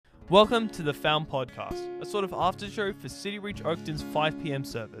Welcome to the Found Podcast, a sort of after show for City Reach Oakton's 5 p.m.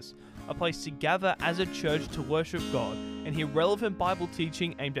 service, a place to gather as a church to worship God and hear relevant Bible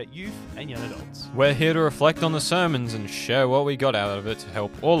teaching aimed at youth and young adults. We're here to reflect on the sermons and share what we got out of it to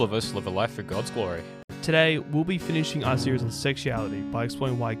help all of us live a life for God's glory. Today, we'll be finishing our series on sexuality by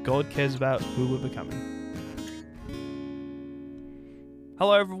exploring why God cares about who we're becoming.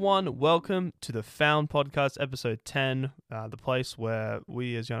 Hello everyone, welcome to the Found Podcast, episode 10, the place where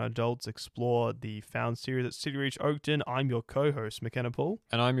we as young adults explore the Found series at City Reach Oakton. I'm your co-host, McKenna Paul.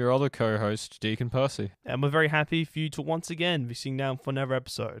 And I'm your other co-host, Deacon Percy. And we're very happy for you to once again be sitting down for another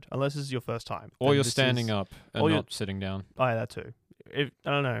episode, unless this is your first time. Or you're standing up and not sitting down. Oh yeah, that too. I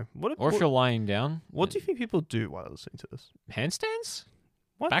don't know. If you're lying down. What do you think people do while listening to this? Handstands?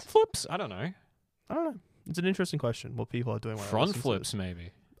 What? Backflips? I don't know. It's an interesting question. What people are doing while Front flips,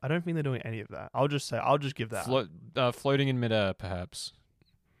 maybe. I don't think they're doing any of that. I'll just give that. Floating in midair, perhaps.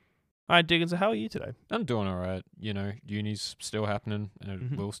 All right, Deacon, so how are you today? I'm doing all right. You know, uni's still happening, and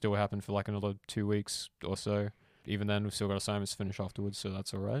it will still happen for like another 2 weeks or so. Even then, we've still got assignments to finish afterwards, so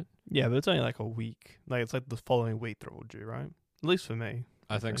that's all right. Yeah, but it's only like a week. Like, it's like the following week they're all due, right? At least for me.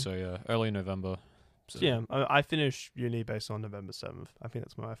 I think so, yeah. Early November. So. Yeah, I finish uni based on November 7th. I think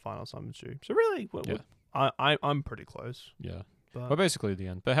that's when my final assignment's due. So really, I'm pretty close. Yeah. But We're basically at the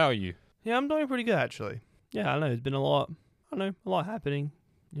end. But how are you? Yeah, I'm doing pretty good, actually. Yeah, I know. There's been a lot happening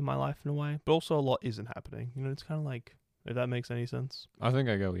in my life in a way, but also a lot isn't happening. You know, it's kind of like, if that makes any sense. I think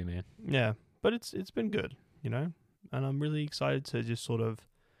I get what you mean. Yeah, but it's been good, you know? And I'm really excited to just sort of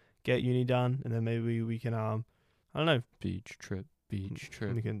get uni done, and then maybe we can, I don't know. Beach trip. We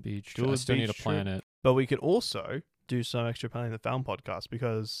can beach do trip. a I still need beach to plan trip. it. But we can also do some extra planning in the Found podcast,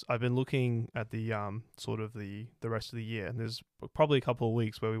 because I've been looking at the sort of the rest of the year, and there's probably a couple of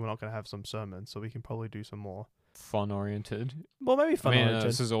weeks where we're not going to have some sermons, so we can probably do some more fun oriented. Well, maybe fun oriented.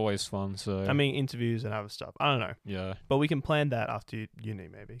 This is always fun. So interviews and other stuff. I don't know. Yeah, but we can plan that after uni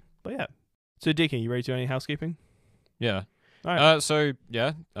maybe. But yeah. So Deacon, you ready to do any housekeeping? Yeah. All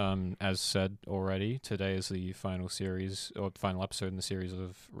right. As said already, today is the final episode in the series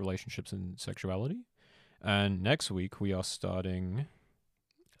of relationships and sexuality. And next week we are starting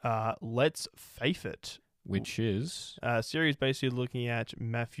Let's Faith It, which is a series basically looking at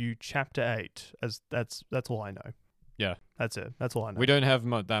Matthew chapter 8. As that's all I know. Yeah, that's it. That's all I know. We don't have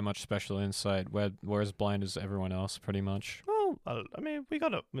that much special insight. We're as blind as everyone else, pretty much. Well, we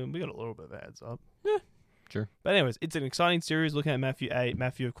got a little bit of a heads up. Yeah, sure. But anyways, it's an exciting series looking at Matthew 8.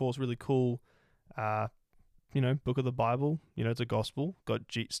 Matthew, of course, really cool. Book of the Bible. You know, it's a gospel.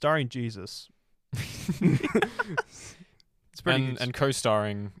 Starring Jesus. It's pretty and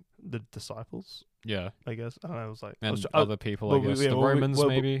co-starring the disciples. Yeah, I guess. I don't know. It was like other people. I guess the Romans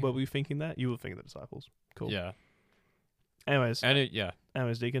maybe. Were we thinking that? You were thinking the disciples. Cool. Yeah. Anyways,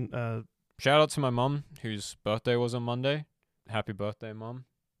 Anyways, Deacon. Shout out to my mum, whose birthday was on Monday. Happy birthday, Mum.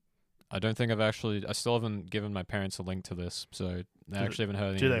 I still haven't given my parents a link to this, so they actually haven't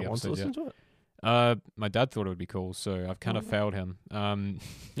heard any of the episodes. Do they want to listen to it? My dad thought it would be cool, so I've kind of failed him.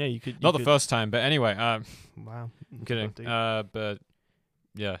 Yeah, you could. Not the first time, but anyway. Wow. I'm kidding. But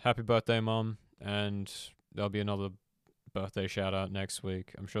yeah, happy birthday, Mom, and there'll be another birthday shout out next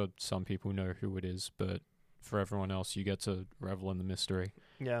week. I'm sure some people know who it is, but for everyone else, you get to revel in the mystery.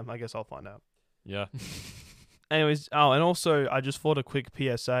 Yeah, I guess I'll find out. Yeah. Anyways, and also I just thought a quick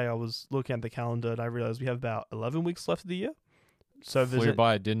PSA. I was looking at the calendar and I realized we have about 11 weeks left of the year. So flew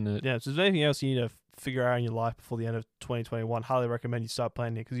by, didn't it? Yeah, so if there's anything else you need to figure out in your life before the end of 2021, highly recommend you start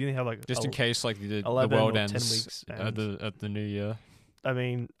planning it, because you only have like just in case like the world ends 10 weeks at the new year. I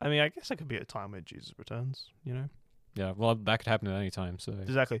mean, I guess that could be a time where Jesus returns, you know? Yeah, well, that could happen at any time. So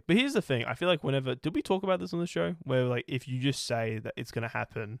exactly. But here's the thing: I feel like did we talk about this on the show? Where like if you just say that it's gonna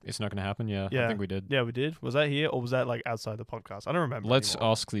happen, it's not gonna happen. Yeah, I think we did. Yeah, we did. Was that here or was that like outside the podcast? I don't remember. Let's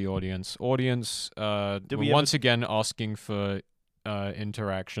anymore. ask the audience. We're once again asking for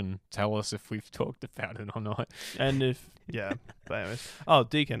interaction. Tell us if we've talked about it or not. And if but anyways. Oh,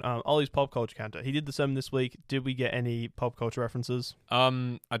 Deacon, Ollie's pop culture counter. He did the sermon this week. Did we get any pop culture references?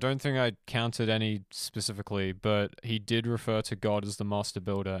 I don't think I counted any specifically, but he did refer to God as the master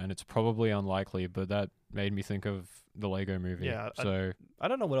builder, and it's probably unlikely, but that made me think of the Lego movie. Yeah. So I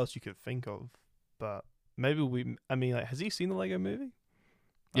don't know what else you could think of, but maybe has he seen the Lego movie?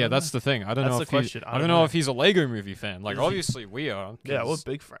 Yeah, that's the thing. I don't know if he's a Lego movie fan. Like, obviously we are. Yeah, we're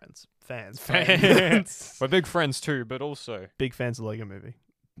big fans. Fans. We're big friends too, but also big fans of Lego movie.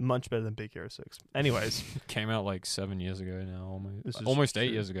 Much better than Big Hero 6. Anyways. Came out like 7 years ago now, almost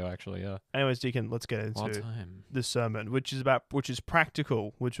 8 years ago, actually, yeah. Anyways, Deacon, let's get into this sermon, which is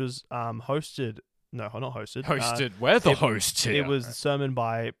practical, which was hosted No, not hosted. Hosted. We're the it, hosts here. It was the sermon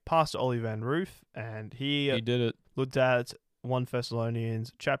by Pastor Ollie Van Roof, and he did it. looked at 1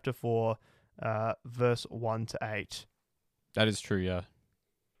 Thessalonians chapter 4, verse 1 to 8. That is true, yeah.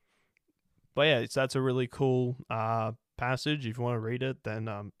 But yeah, that's a really cool passage. If you want to read it,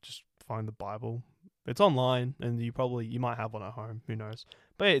 then just find the Bible. It's online, and you might have one at home. Who knows?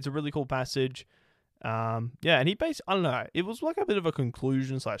 But yeah, it's a really cool passage. And he I don't know, it was like a bit of a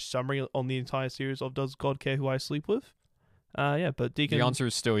conclusion / summary on the entire series of Does God Care Who I Sleep With? But Deacon... The answer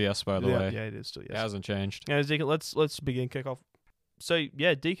is still yes, by the way. Yeah, it is still yes. It hasn't changed. Yeah, Deacon, let's begin, kick off. So,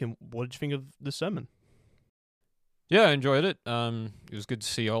 yeah, Deacon, what did you think of the sermon? Yeah, I enjoyed it. It was good to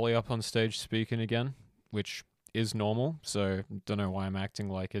see Ollie up on stage speaking again, which is normal, so don't know why I'm acting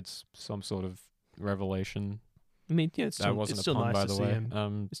like it's some sort of revelation. I mean, yeah, it's still nice to see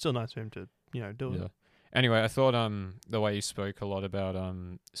him. It's still nice for him to, do it. Anyway, I thought the way he spoke a lot about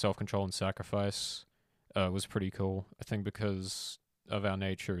self-control and sacrifice was pretty cool. I think because of our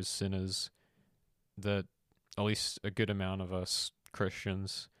nature as sinners, that at least a good amount of us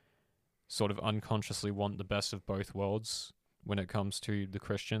Christians sort of unconsciously want the best of both worlds when it comes to the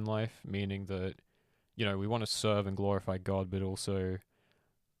Christian life, meaning that, we want to serve and glorify God, but also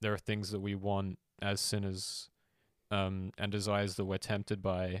there are things that we want as sinners and desires that we're tempted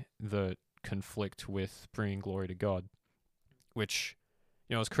by that conflict with bringing glory to God, which,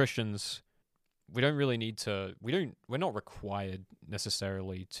 as Christians, we don't really need to, we're not required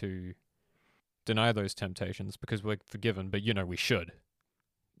necessarily to deny those temptations because we're forgiven, but we should.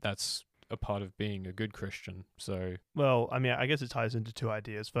 That's a part of being a good Christian. So, well, I mean, I guess it ties into two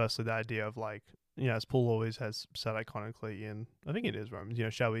ideas. Firstly, the idea of as Paul always has said iconically in, I think it is Romans,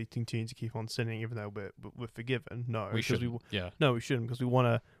 shall we continue to keep on sinning even though we're forgiven? No, we shouldn't. No, we shouldn't, because we want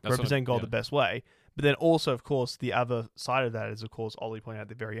to represent God the best way. But then also, of course, the other side of that is, of course, Ollie pointed out at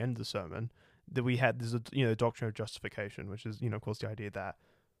the very end of the sermon that we had this, the doctrine of justification, which is, of course, the idea that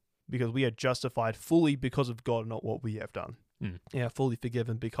because we are justified fully because of God, not what we have done. Yeah, fully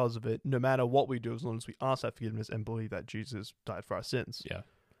forgiven because of it, no matter what we do, as long as we ask that forgiveness and believe that Jesus died for our sins. Yeah.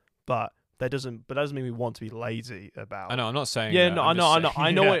 But that doesn't mean we want to be lazy about. I know, I'm not saying yeah, that. No, I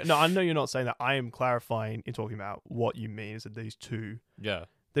know. I know you're not saying that. I am clarifying in talking about what you mean is that these two. Yeah.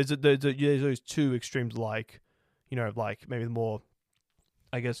 There's those two extremes, like maybe the more,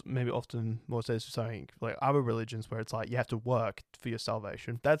 I guess maybe often more says something like other religions where it's like you have to work for your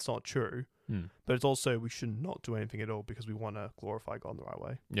salvation. That's not true. But it's also we should not do anything at all because we want to glorify God in the right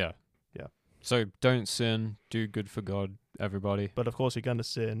way. Yeah. Yeah. So don't sin, do good for God, everybody. But of course you're going to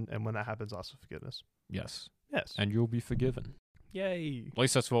sin, and when that happens, ask for forgiveness. Yes. Yes. And you'll be forgiven. Yay. At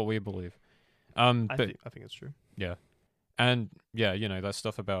least that's what we believe. I think it's true. Yeah. And yeah, that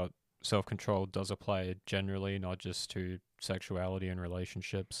stuff about self-control does apply generally, not just to sexuality and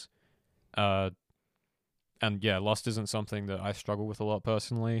relationships. And yeah, lust isn't something that I struggle with a lot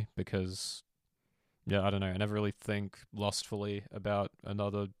personally because, I don't know, I never really think lustfully about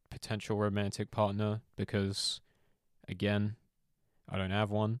another potential romantic partner because, again, I don't have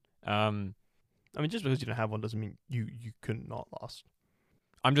one. I mean, just because you don't have one doesn't mean you couldn't not lust.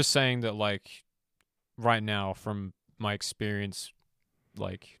 I'm just saying that, right now, from my experience,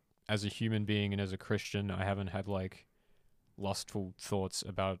 as a human being and as a Christian, I haven't had, lustful thoughts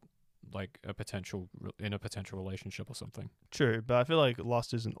about a potential relationship or something. True, but I feel like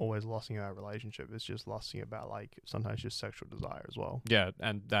lust isn't always lusting about a relationship. It's just lusting about sometimes just sexual desire as well. Yeah,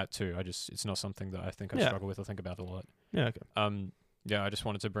 and that too. It's not something that I think I struggle with or think about a lot. Yeah, okay. I just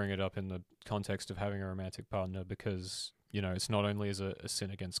wanted to bring it up in the context of having a romantic partner because, it's not only as a sin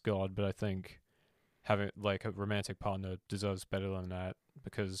against God, but I think having a romantic partner deserves better than that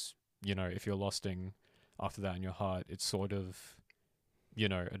because, if you're lusting after that in your heart, it's sort of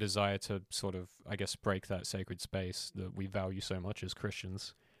a desire to sort of, I guess, break that sacred space that we value so much as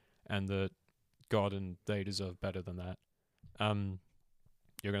Christians, and that God and they deserve better than that.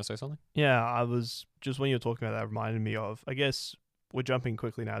 You're going to say something? Yeah, I was just, when you were talking about that, reminded me of, I guess, we're jumping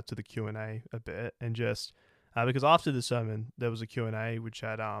quickly now to the Q&A a bit, and just, because after the sermon, there was a Q&A which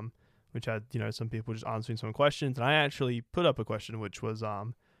had, some people just answering some questions, and I actually put up a question which was,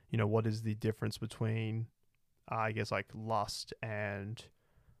 what is the difference between I guess lust and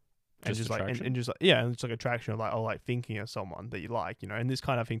just attraction? and it's attraction of thinking of someone that you like, and this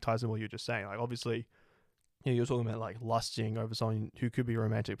kind of thing ties in what you're just saying. Obviously, you're talking about lusting over someone who could be a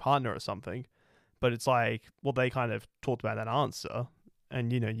romantic partner or something, but it's they kind of talked about that answer,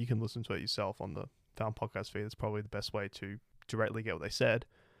 and you can listen to it yourself on the Found podcast feed. It's probably the best way to directly get what they said.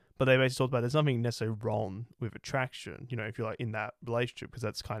 But they basically talked about there's nothing necessarily wrong with attraction, if you're in that relationship, because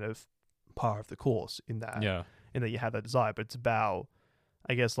that's kind of part of the course in that. Yeah. In that you have that desire, but it's about,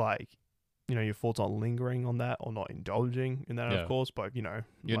 I guess, your thoughts on lingering on that or not indulging in that, Yeah. of course. But You're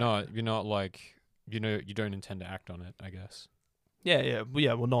like, not like, you don't intend to act on it, I guess. yeah,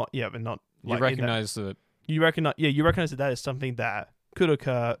 well, not, yeah, but not You like recognize that. you recognize that is something that could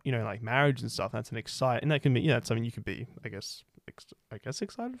occur, like marriage and stuff. That's an exciting, and that can be, that's something you could be, I guess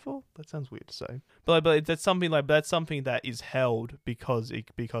excited for. That sounds weird to say, but that's something that is held because it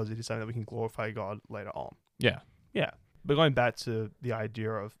is something that we can glorify God later on. Yeah. Yeah. But going back to the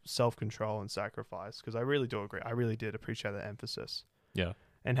idea of self-control and sacrifice, because I really do agree. I really did appreciate that emphasis. Yeah.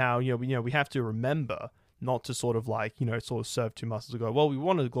 And how, we have to remember not to sort of like, sort of serve two masters to go, well, we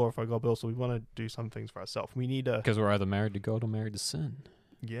want to glorify God, but also we want to do some things for ourselves. We need to... Because we're either married to God or married to sin.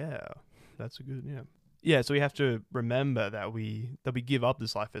 Yeah. That's a good, Yeah, so we have to remember that we give up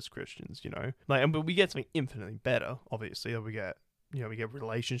this life as Christians, but we get something infinitely better, obviously, that we get... we get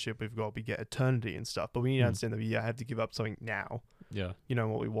relationship with God, we get eternity and stuff, but we need to understand that we have to give up something now. Yeah.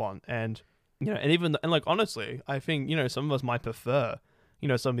 What we want. And, and like, honestly, I think, some of us might prefer,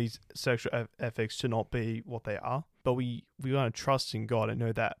 some of these sexual ethics to not be what they are, but we want to trust in God and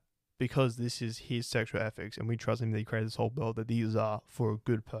know that because this is his sexual ethics and we trust him that he created this whole world, that these are for a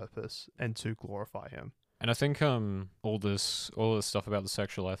good purpose and to glorify him. And I think all this stuff about the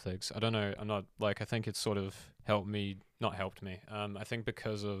sexual ethics, I don't know, I think it's sort of not helped me. I think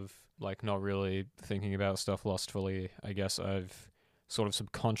because of like not really thinking about stuff lustfully, I guess I've sort of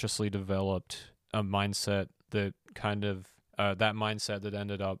subconsciously developed a mindset that kind of that mindset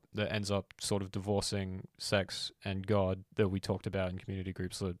that ends up sort of divorcing sex and God that we talked about in community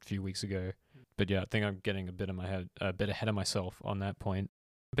groups a few weeks ago. But yeah, I think I'm getting a bit ahead of myself on that point.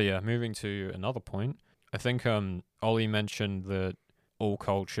 But yeah, moving to another point. I think Ollie mentioned that all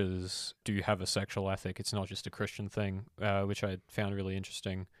cultures do have a sexual ethic. It's not just a Christian thing, which I found really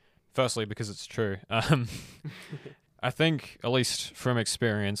interesting. Firstly, because it's true. I think, at least from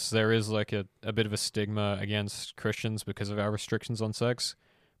experience, there is like a bit of a stigma against Christians because of our restrictions on sex.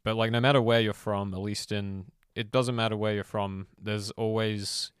 But like no matter where you're from, it doesn't matter where you're from, there's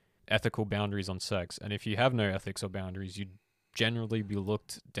always ethical boundaries on sex. And if you have no ethics or boundaries, you generally be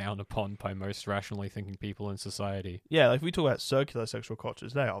looked down upon by most rationally thinking people in society. Yeah, like if we talk about circular sexual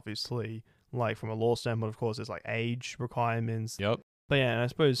cultures, they obviously, like from a law standpoint, of course, there's like age requirements. Yep. But yeah, and I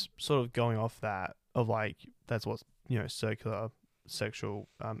suppose sort of going off that of like that's what circular sexual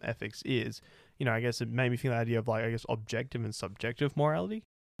ethics is. I guess it made me think the idea of like I guess objective and subjective morality.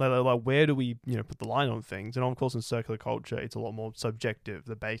 Like where do we put the line on things? And of course, in circular culture, it's a lot more subjective.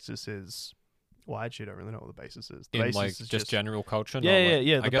 The basis is. Well, I actually don't really know what the basis is. The basis like is just general culture?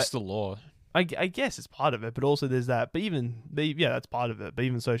 Yeah. I guess the law. I guess it's part of it, but also there's that. But that's part of it. But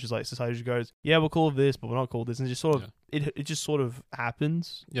even so, it's just like society just goes, yeah, we're cool with this, but we're not cool with this, and it just sort of it just sort of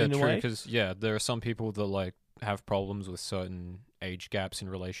happens. Yeah, in a true. way. Because there are some people that like have problems with certain age gaps in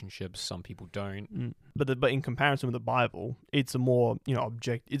relationships. Some people don't. But in comparison with the Bible, it's a more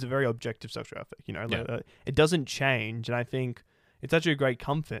It's a very objective sexual ethic. It doesn't change, and I think. It's actually a great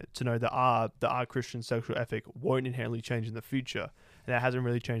comfort to know that our Christian sexual ethic won't inherently change in the future, and that hasn't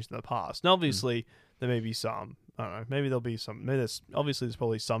really changed in the past. Now, obviously, there may be some. I don't know. Maybe there'll be some. There's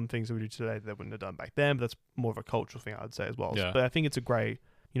probably some things that we do today that they wouldn't have done back then. But that's more of a cultural thing, I'd say as well. Yeah. But I think it's a great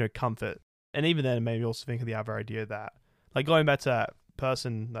comfort, and even then, maybe also think of the other idea that like going back to that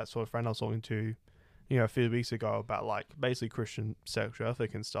person, that sort of friend I was talking to, a few weeks ago about like basically Christian sexual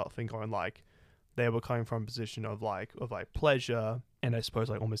ethic and stuff, and going like. They were coming from a position of pleasure and I suppose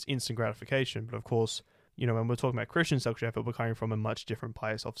like almost instant gratification. But of course, when we're talking about Christian sexual effort, we're coming from a much different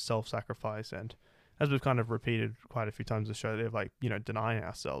place of self-sacrifice. And as we've kind of repeated quite a few times in the show, they're denying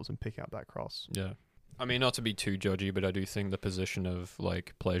ourselves and picking up that cross. Yeah. I mean, not to be too judgy, but I do think the position of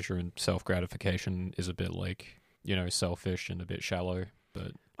like pleasure and self-gratification is a bit like, selfish and a bit shallow.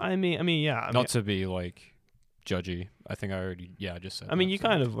 But I mean, yeah. Not to be like judgy. I think I just said. I mean, you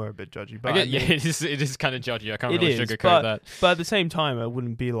kind of were a bit judgy, but it is kind of judgy. I can't really sugarcoat that. But at the same time, it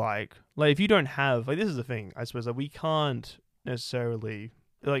wouldn't be like if you don't have this is the thing. I suppose that we can't necessarily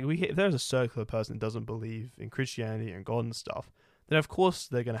if there's a circular person that doesn't believe in Christianity and God and stuff, then of course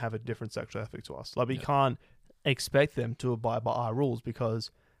they're going to have a different sexual ethic to us. Like we can't expect them to abide by our rules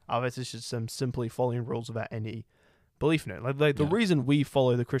because it's just them simply following rules without any belief in it. The reason we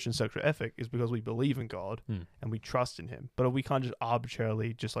follow the Christian sexual ethic is because we believe in God and we trust in him. But we can't just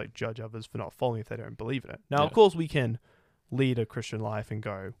arbitrarily just judge others for not following if they don't believe in it. Now, of course, we can lead a Christian life and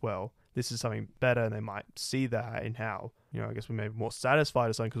go, well, this is something better, and they might see that in how, I guess we may be more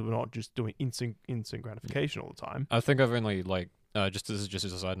satisfied or something because we're not just doing instant gratification all the time. I think I've only this is just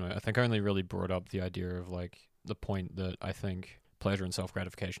as a side note, I think I only really brought up the idea of the point that I think pleasure and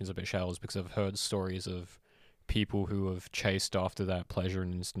self-gratification is a bit shallow is because I've heard stories of people who have chased after that pleasure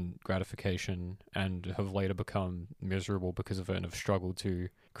and instant gratification and have later become miserable because of it and have struggled to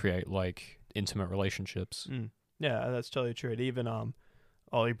create like intimate relationships. Yeah, that's totally true. And even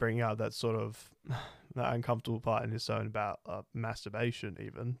Ollie bringing out that sort of that uncomfortable part in his own about masturbation,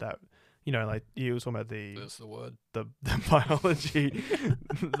 even that, you know, like he was talking about That's the word. the biology,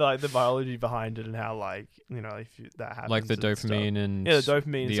 like the biology behind it, and how, like, you know, if that happens, like the and dopamine and the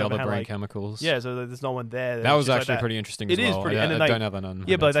dopamine, the and other how, brain like, chemicals. Yeah, so there's no one there. That was just actually like pretty interesting It as is well. pretty, I and then, don't have that on.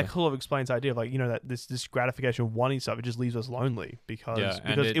 Yeah, but that kind of explains the idea of, like, you know, that this gratification of wanting stuff, it just leaves us lonely because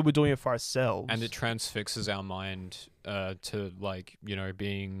we're doing it for ourselves, and it transfixes our mind to, like, you know,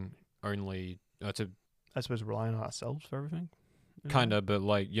 being only to, I suppose, relying on ourselves for everything. kind of, but,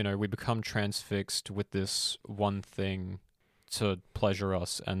 like, you know, we become transfixed with this one thing to pleasure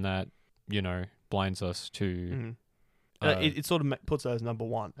us, and that, you know, blinds us to. It sort of puts that as number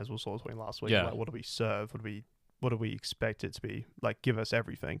one, as we were sort of talking last week. Yeah. Like, what do we serve? What do we expect it to be? Like, give us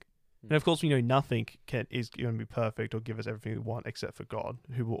everything. And of course, we know nothing is going to be perfect or give us everything we want except for God,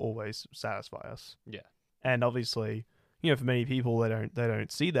 who will always satisfy us. Yeah. And obviously, you know, for many people, they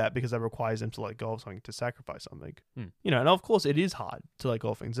don't see that because that requires them to let go of something, to sacrifice something. You know, and of course, it is hard to let go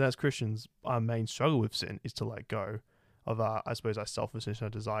of things. And as Christians, our main struggle with sin is to let go of our selfishness and our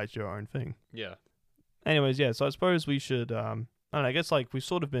desire to do our own thing. Yeah. Anyways, yeah. So I suppose we should. I don't know, I guess, like, we've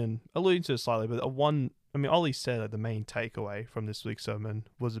sort of been alluding to it slightly, but Ollie said that the main takeaway from this week's sermon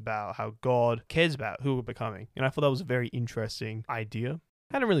was about how God cares about who we're becoming, and I thought that was a very interesting idea.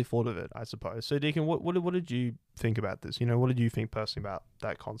 I hadn't really thought of it, I suppose. So, Deacon, what did you think about this? You know, what did you think personally about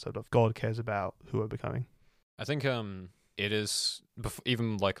that concept of God cares about who we're becoming? I think it is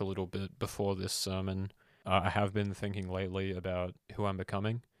even like a little bit before this sermon. I have been thinking lately about who I'm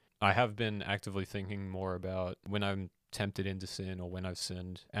becoming. I have been actively thinking more about when I'm tempted into sin or when I've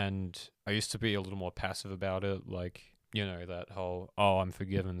sinned, and I used to be a little more passive about it, like, you know, that whole, oh, I'm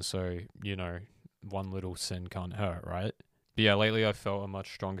forgiven, so, you know, one little sin can't hurt, right? But yeah, lately I felt a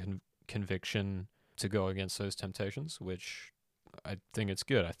much stronger conviction to go against those temptations, which I think it's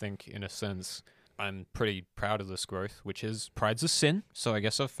good. I think, in a sense, I'm pretty proud of this growth, which is pride's a sin, so I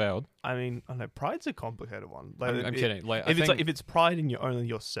guess I've failed. I mean, I know pride's a complicated one. Like, I'm kidding. Like, if it's pride in only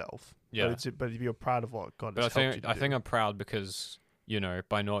yourself, yeah. But if you're proud of what God has helped you to do. I think I'm proud because, you know,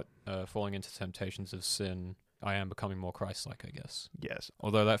 by not falling into temptations of sin, I am becoming more Christ-like, I guess. Yes.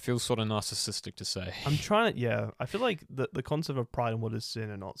 Although that feels sort of narcissistic to say. I'm trying to, yeah. I feel like the concept of pride and what is sin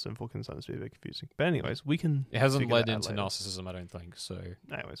and not sinful can sometimes be a bit confusing. But anyways, we can. It hasn't led into narcissism, I don't think. So.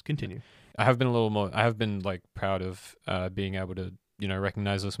 Anyways, continue. I have been like proud of being able to, you know,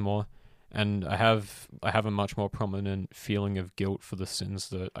 recognize this more, and I have a much more prominent feeling of guilt for the sins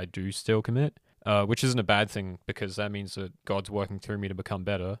that I do still commit, which isn't a bad thing because that means that God's working through me to become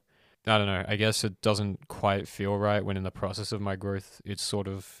better. I don't know. I guess it doesn't quite feel right when in the process of my growth, it's sort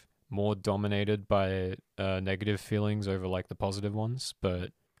of more dominated by negative feelings over like the positive ones.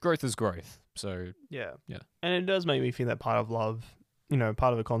 But growth is growth. So yeah. And it does make me think that part of love, you know,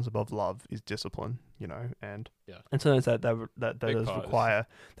 part of the concept of love is discipline, you know, and sometimes that does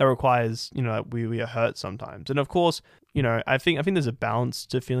requires, you know, like we are hurt sometimes. And of course, you know, I think there's a balance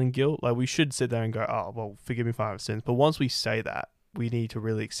to feeling guilt. Like, we should sit there and go, oh, well, forgive me for my sins. But once we say that, we need to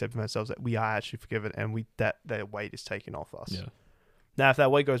really accept from ourselves that we are actually forgiven and that weight is taken off us. Yeah. Now, if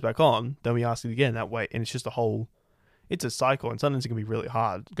that weight goes back on, then we ask it again, that weight, and it's just it's a cycle, and sometimes it can be really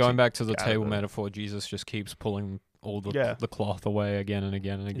hard. Going back to the table metaphor, Jesus just keeps pulling all the cloth away again and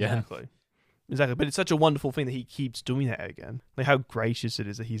again and again. Exactly. But it's such a wonderful thing that he keeps doing that again. Like, how gracious it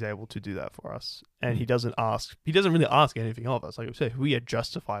is that he's able to do that for us. And he doesn't really ask anything of us. Like I said, we are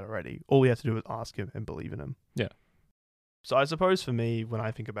justified already. All we have to do is ask him and believe in him. Yeah. So I suppose for me, when I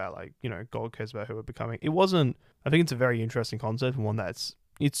think about, like, you know, God cares about who we're becoming, I think it's a very interesting concept, and one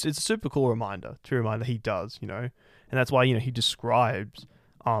it's a super cool reminder that he does, you know, and that's why, you know, he describes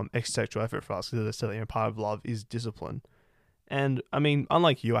extra effort for us, because as I said, you know, part of love is discipline. And I mean,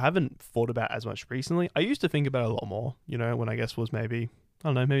 unlike you, I haven't thought about it as much recently. I used to think about it a lot more, you know, when I guess was maybe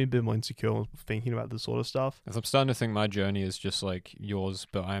a bit more insecure thinking about this sort of stuff. I'm starting to think my journey is just like yours,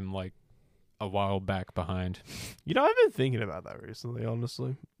 but I'm like a while back behind. You know, I've been thinking about that recently,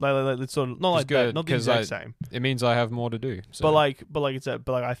 honestly. Like it's sort of not like good, that, not the exact same. It means I have more to do. So. But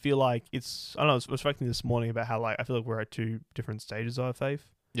I feel like it's. I don't know. I was reflecting this morning about how, like, I feel like we're at two different stages of our faith.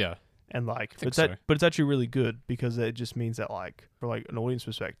 Yeah. And like, but it's actually really good, because it just means that, like, for like an audience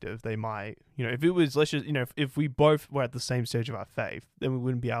perspective, they might, you know, if it was, let's just, you know, if we both were at the same stage of our faith, then we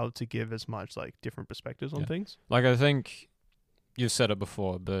wouldn't be able to give as much like different perspectives on things. Like, I think you've said it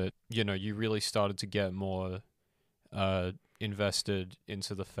before, but, you know, you really started to get more invested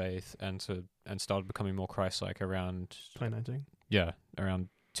into the faith and started becoming more Christ-like around 2019. Yeah, around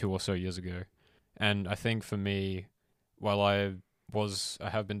 2 or so years ago. And I think for me, while I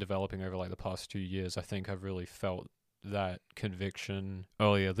have been developing over like the past 2 years, I think I've really felt that conviction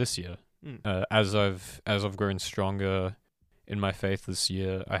earlier this year. As I've grown stronger in my faith this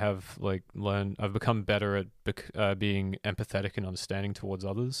year, I have I've become better at being empathetic and understanding towards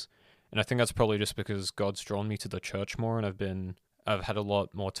others. And I think that's probably just because God's drawn me to the church more, and I've had a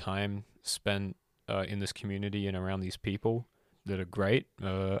lot more time spent in this community and around these people that are great.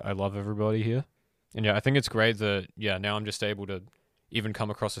 I love everybody here. And yeah, I think it's great that, now I'm just able to even come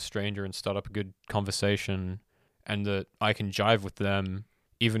across a stranger and start up a good conversation, and that I can jive with them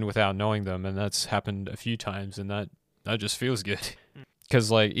even without knowing them. And that's happened a few times, and that just feels good. Because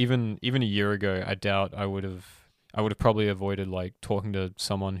like even a year ago, I doubt I would have probably avoided like talking to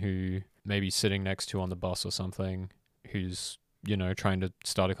someone who maybe sitting next to on the bus or something, who's, trying to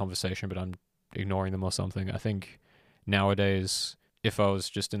start a conversation, but I'm ignoring them or something. I think nowadays, if I was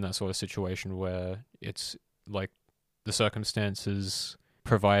just in that sort of situation where it's like the circumstances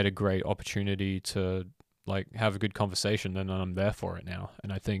provide a great opportunity to like have a good conversation, then I'm there for it now.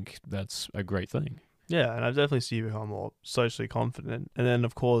 And I think that's a great thing. Yeah, and I definitely see you become more socially confident. And then,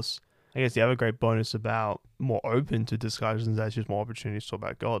 of course, I guess the other great bonus about more open to discussions, that's just more opportunities to talk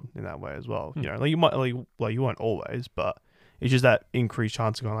about God in that way as well. You might like you won't always, but it's just that increased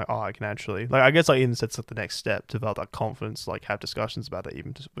chance of going like, I can actually I guess like even that's like the next step to develop that confidence, like have discussions about that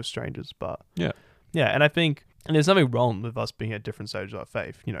even with strangers. But yeah, and I think there's nothing wrong with us being at different stages of our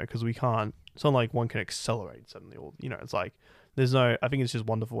faith, because we can't. It's not like one can accelerate suddenly, or it's like. I think it's just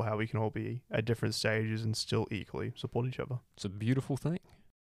wonderful how we can all be at different stages and still equally support each other. It's a beautiful thing.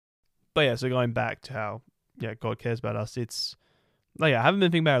 But yeah, so going back to how, God cares about us, it's, I haven't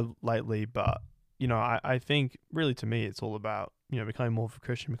been thinking about it lately, but, I think really to me, it's all about, becoming more of a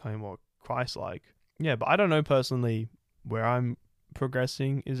Christian, becoming more Christ-like. Yeah, but I don't know personally where I'm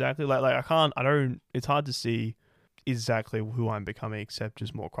progressing exactly. It's hard to see exactly who I'm becoming except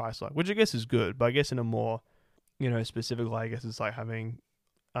just more Christ-like, which I guess is good, but I guess in a more, specifically, I guess it's like having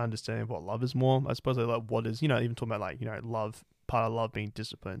understanding of what love is more. I suppose like what is, even talking about love, part of love being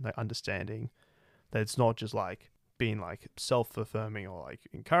discipline, like understanding that it's not just like being like self-affirming or like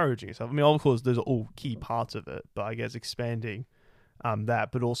encouraging yourself. I mean, of course, those are all key parts of it, but I guess expanding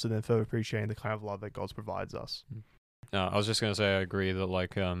that, but also then further appreciating the kind of love that God provides us. I was just going to say, I agree that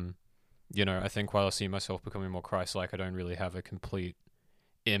like, I think while I see myself becoming more Christ-like, I don't really have a complete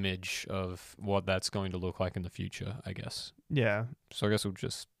image of what that's going to look like in the future, I guess. Yeah. So I guess we'll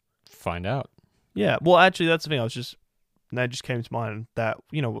just find out. Yeah. Well, actually, that's the thing. That just came to mind that,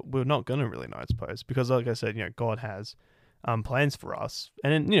 we're not going to really know, I suppose, because like I said, God has plans for us.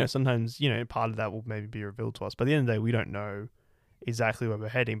 And then, sometimes, part of that will maybe be revealed to us. But at the end of the day, we don't know exactly where we're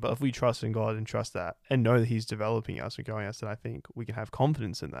heading. But if we trust in God and trust that and know that He's developing us and growing us, then I think we can have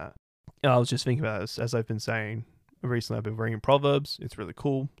confidence in that. And I was just thinking about this, as I've been saying, recently I've been reading Proverbs. It's really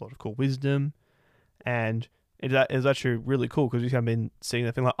cool, a lot of cool wisdom, and it's actually really cool because we've been seeing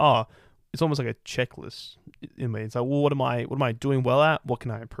that thing like, it's almost like a checklist in me. It's like, well, what am I doing well at? What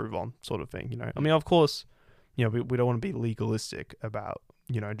can I improve on, sort of thing. I mean, of course, we don't want to be legalistic about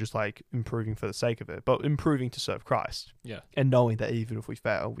just like improving for the sake of it, but improving to serve Christ. Yeah, and knowing that even if we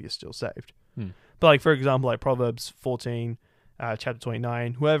fail, we are still saved. But like for example, like Proverbs 14. Chapter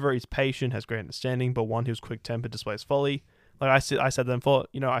 29, whoever is patient has great understanding, but one who's quick-tempered displays folly. Like I said to them,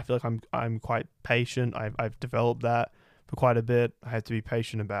 I feel like I'm quite patient. I've developed that for quite a bit. I had to be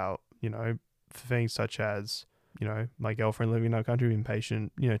patient about, for things such as, my girlfriend living in our country, being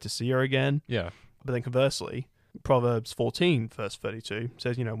patient, to see her again. Yeah. But then conversely, Proverbs 14, verse 32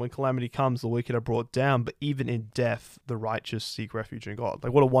 says, when calamity comes, the wicked are brought down, but even in death, the righteous seek refuge in God.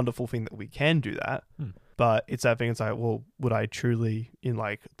 Like, what a wonderful thing that we can do that. But it's that thing, it's like, well, would I truly, in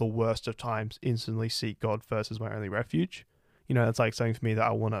like the worst of times, instantly seek God first as my only refuge? It's like something for me that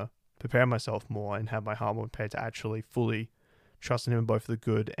I want to prepare myself more and have my heart more prepared to actually fully trust in Him in both the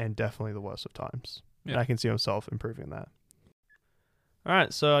good and definitely the worst of times. Yeah. And I can see myself improving that. All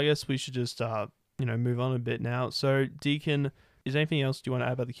right, so I guess we should just, move on a bit now. So, Deacon, is there anything else you want to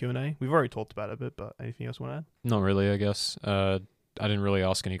add about the Q&A? We've already talked about it a bit, but anything else you want to add? Not really, I guess. I didn't really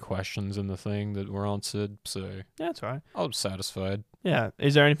ask any questions in the thing that were answered, so yeah, that's all right. I was satisfied. Yeah.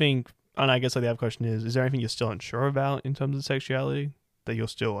 Is there anything, and I guess like the other question is there anything you're still unsure about in terms of sexuality that you're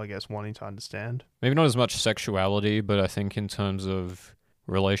still, I guess, wanting to understand? Maybe not as much sexuality, but I think in terms of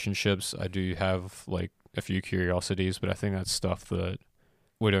relationships, I do have like a few curiosities, but I think that's stuff that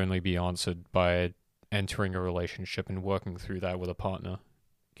would only be answered by entering a relationship and working through that with a partner.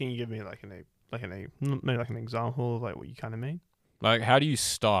 Can you give me like maybe like an example of like what you kind of mean? Like, how do you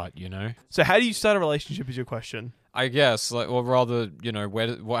start, you know? So how do you start a relationship is your question. I guess, like, or rather, you know,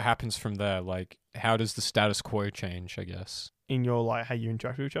 what happens from there? Like, how does the status quo change, I guess? In your, like, how you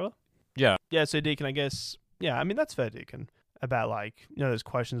interact with each other? Yeah. Yeah, so Deacon, I guess, yeah, I mean, that's fair, Deacon, about, like, you know, there's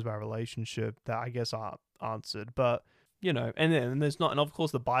questions about relationship that I guess aren't answered, but, you know, and then there's not, and of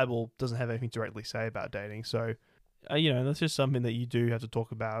course the Bible doesn't have anything to directly say about dating, so, you know, that's just something that you do have to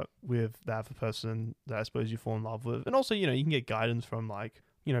talk about with that person that I suppose you fall in love with, and also, you know, you can get guidance from, like,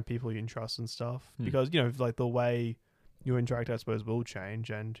 you know, people you can trust and stuff, because, you know, like, the way you interact, I suppose, will change,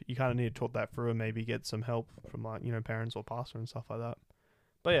 and you kind of need to talk that through and maybe get some help from, like, you know, parents or pastor and stuff like that.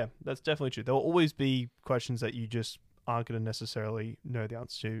 But yeah, that's definitely true. There will always be questions that you just aren't going to necessarily know the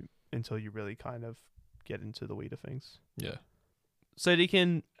answer to until you really kind of get into the weed of things. Yeah. So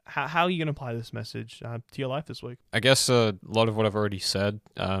Deacon, how are you going to apply this message to your life this week? I guess a lot of what I've already said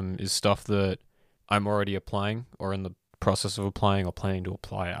is stuff that I'm already applying or in the process of applying or planning to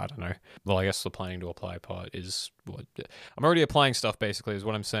apply. I don't know. Well, I guess the planning to apply part is what I'm already applying stuff, basically, is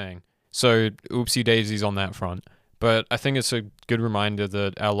what I'm saying. So oopsie daisies on that front. But I think it's a good reminder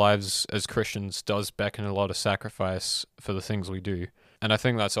that our lives as Christians does beckon a lot of sacrifice for the things we do. And I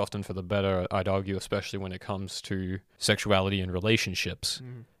think that's often for the better, I'd argue, especially when it comes to sexuality and relationships.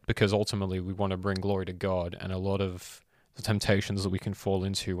 Because ultimately we want to bring glory to God, and a lot of the temptations that we can fall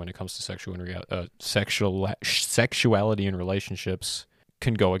into when it comes to sexuality and relationships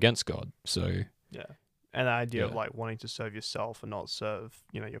can go against God. So yeah, and the idea of like wanting to serve yourself and not serve,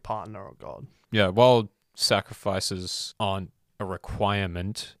 you know, your partner or God. Yeah, while sacrifices aren't a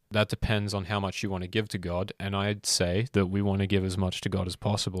requirement, that depends on how much you want to give to God, and I'd say that we want to give as much to God as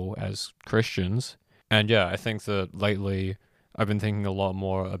possible as Christians. And yeah, I think that lately I've been thinking a lot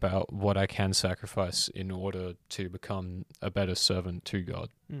more about what I can sacrifice in order to become a better servant to God.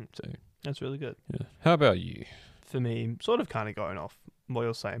 So that's really good. Yeah. How about you? For me, sort of kind of going off what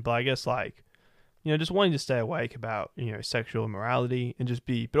you're saying, but I guess like, you know, just wanting to stay awake about, you know, sexual immorality and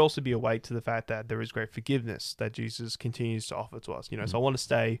but also be awake to the fact that there is great forgiveness that Jesus continues to offer to us, you know. So I want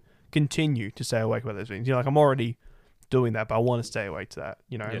to continue to stay awake about those things. You know, like I'm already doing that, but I want to stay awake to that,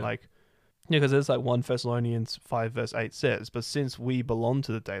 you know, like, yeah, because there's like 1 Thessalonians 5 verse 8 says, but since we belong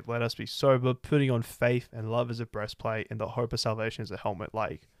to the day, let us be sober, putting on faith and love as a breastplate and the hope of salvation as a helmet.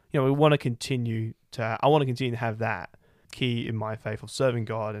 Like, you know, I want to continue to have that key in my faith of serving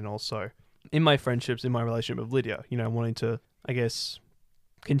God, and also in my friendships, in my relationship with Lydia, you know, wanting to, I guess,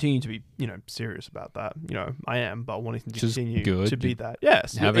 continue to be, you know, serious about that. You know, I am, but wanting to continue to be that.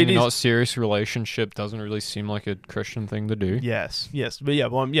 Yes. Having a not serious relationship doesn't really seem like a Christian thing to do. Yes. But yeah,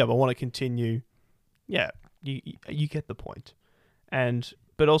 but I want to continue. Yeah, you get the point.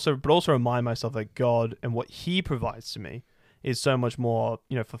 But also remind myself that God and what He provides to me is so much more,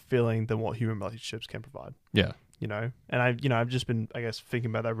 you know, fulfilling than what human relationships can provide. Yeah. You know, and I've just been, I guess, thinking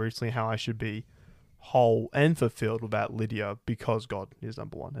about that recently, how I should be whole and fulfilled without Lydia because God is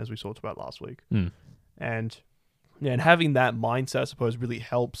number one, as we talked about last week. And yeah, and having that mindset, I suppose, really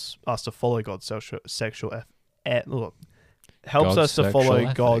helps us to follow God's sexual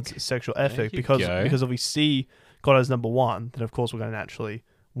ethic because if we see God as number one, then of course we're going to naturally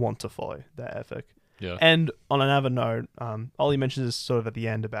want to follow that ethic. Yeah. And on another note, Ollie mentions this sort of at the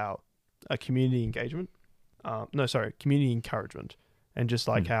end about a community engagement. Community encouragement. And just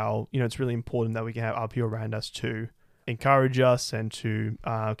like how, you know, it's really important that we can have other people around us to encourage us and to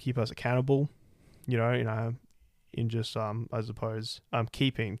keep us accountable, you know, in just, I suppose,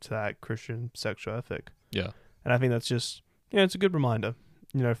 keeping to that Christian sexual ethic. Yeah. And I think that's just, you know, it's a good reminder,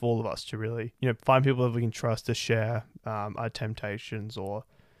 you know, for all of us to really, you know, find people that we can trust to share our temptations or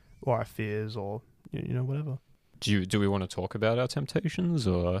our fears or, you know, whatever. Do we want to talk about our temptations?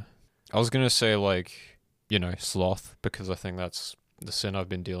 Or I was going to say, like, you know, sloth, because I think that's the sin I've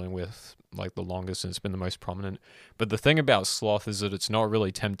been dealing with like the longest and it's been the most prominent. But the thing about sloth is that it's not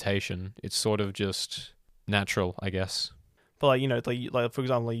really temptation. It's sort of just natural, I guess. But like, you know, like for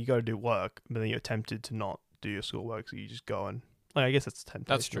example, like you go to do work, but then you're tempted to not do your schoolwork, so you just go and like, I guess that's temptation.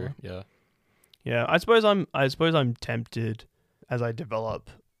 That's true. Yeah. Yeah. I suppose I'm tempted as I develop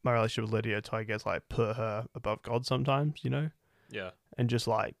my relationship with Lydia to, I guess, like put her above God sometimes, you know? Yeah. And just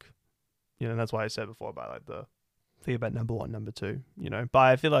like, you know, and that's why I said before about like the thing about number one, number two, you know, but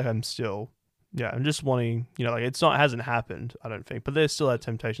I feel like I'm just wanting, you know, like it hasn't happened, I don't think, but there's still that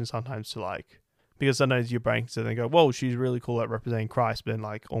temptation sometimes to like, because sometimes your brain can sit there and go, whoa, she's really cool at representing Christ, but then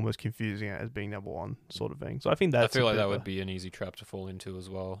like almost confusing it as being number one sort of thing. So I think I feel like that would be an easy trap to fall into as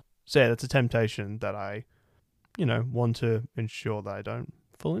well. So yeah, that's a temptation that I, you know, want to ensure that I don't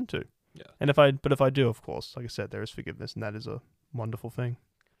fall into. Yeah. And if I do, of course, like I said, there is forgiveness, and that is a wonderful thing.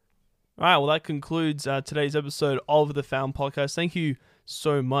 All right, well, that concludes today's episode of the Found Podcast. Thank you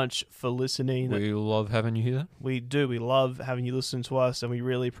so much for listening. We love having you here. We do. We love having you listen to us, and we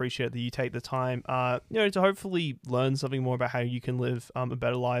really appreciate that you take the time, to hopefully learn something more about how you can live a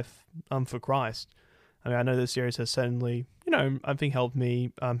better life for Christ. I mean, I know this series has certainly, I think helped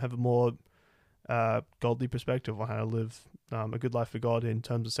me have a more godly perspective on how to live a good life for God in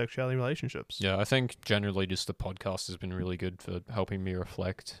terms of sexuality and relationships. Yeah, I think generally just the podcast has been really good for helping me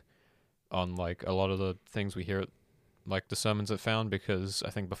reflect on like a lot of the things we hear, like the sermons at Found, because I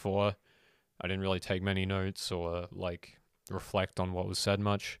think before I didn't really take many notes or like reflect on what was said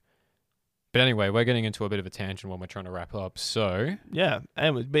much. But anyway, we're getting into a bit of a tangent when we're trying to wrap up. So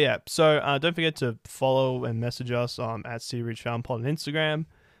So don't forget to follow and message us at City Reach Found Pod on Instagram.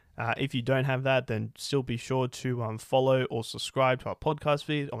 If you don't have that, then still be sure to follow or subscribe to our podcast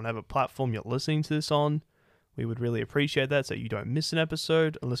feed on whatever platform you're listening to this on. We would really appreciate that, so you don't miss an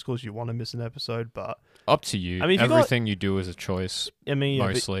episode, unless, of course, you want to miss an episode. But up to you. I mean, everything you do is a choice. I mean,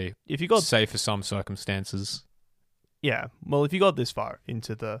 mostly. If you got, say for some circumstances. Yeah. Well, if you got this far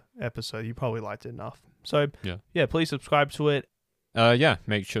into the episode, you probably liked it enough. So yeah, please subscribe to it.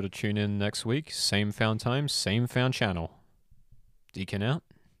 Make sure to tune in next week. Same Found time, same Found channel. Deacon out.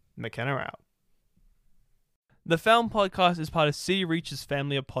 McKenna out. The Found Podcast is part of City Reach's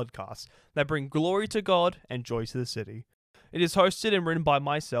family of podcasts that bring glory to God and joy to the city. It is hosted and written by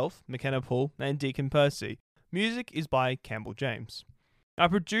myself, McKenna Poole, and Deacon Percy. Music is by Campbell James. Our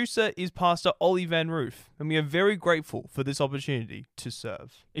producer is Pastor Ollie Van Roof, and we are very grateful for this opportunity to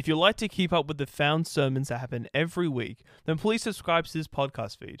serve. If you'd like to keep up with the Found sermons that happen every week, then please subscribe to this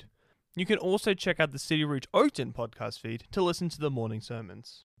podcast feed. You can also check out the City Reach Oakton podcast feed to listen to the morning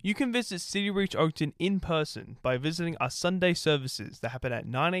sermons. You can visit City Reach Oakton in person by visiting our Sunday services that happen at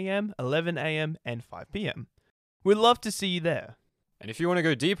 9 a.m, 11 a.m, and 5 p.m. We'd love to see you there. And if you want to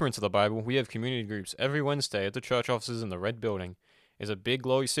go deeper into the Bible, we have community groups every Wednesday at the church offices in the Red Building. There's a big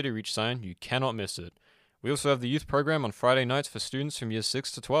glowy City Reach sign, you cannot miss it. We also have the youth program on Friday nights for students from years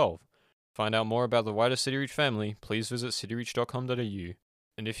 6 to 12. Find out more about the wider City Reach family, please visit cityreach.com.au.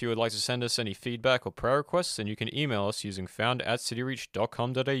 And if you would like to send us any feedback or prayer requests, then you can email us using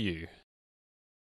found@cityreach.com.au.